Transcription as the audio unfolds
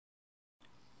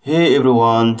Hey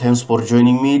everyone, thanks for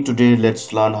joining me. Today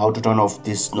let's learn how to turn off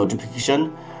this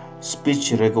notification.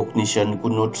 Speech recognition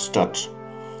could not start.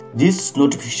 This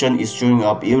notification is showing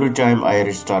up every time I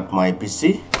restart my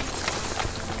PC.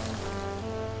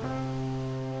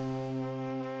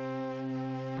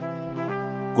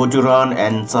 Go to run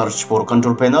and search for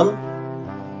control panel.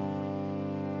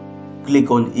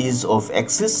 Click on ease of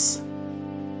access.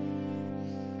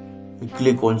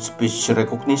 Click on speech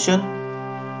recognition.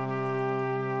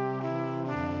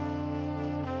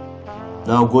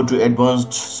 Now go to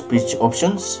advanced speech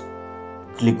options.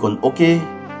 Click on OK.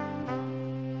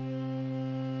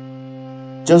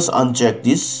 Just uncheck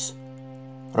this.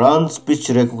 Run speech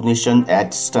recognition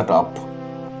at startup.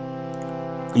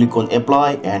 Click on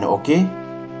apply and OK.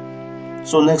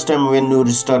 So next time when you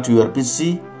restart your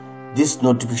PC, this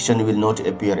notification will not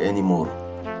appear anymore.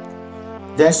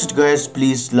 That's it guys.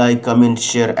 Please like, comment,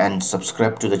 share and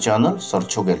subscribe to the channel Sir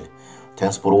Chogyal.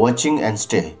 Thanks for watching and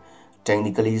stay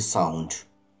technically sound.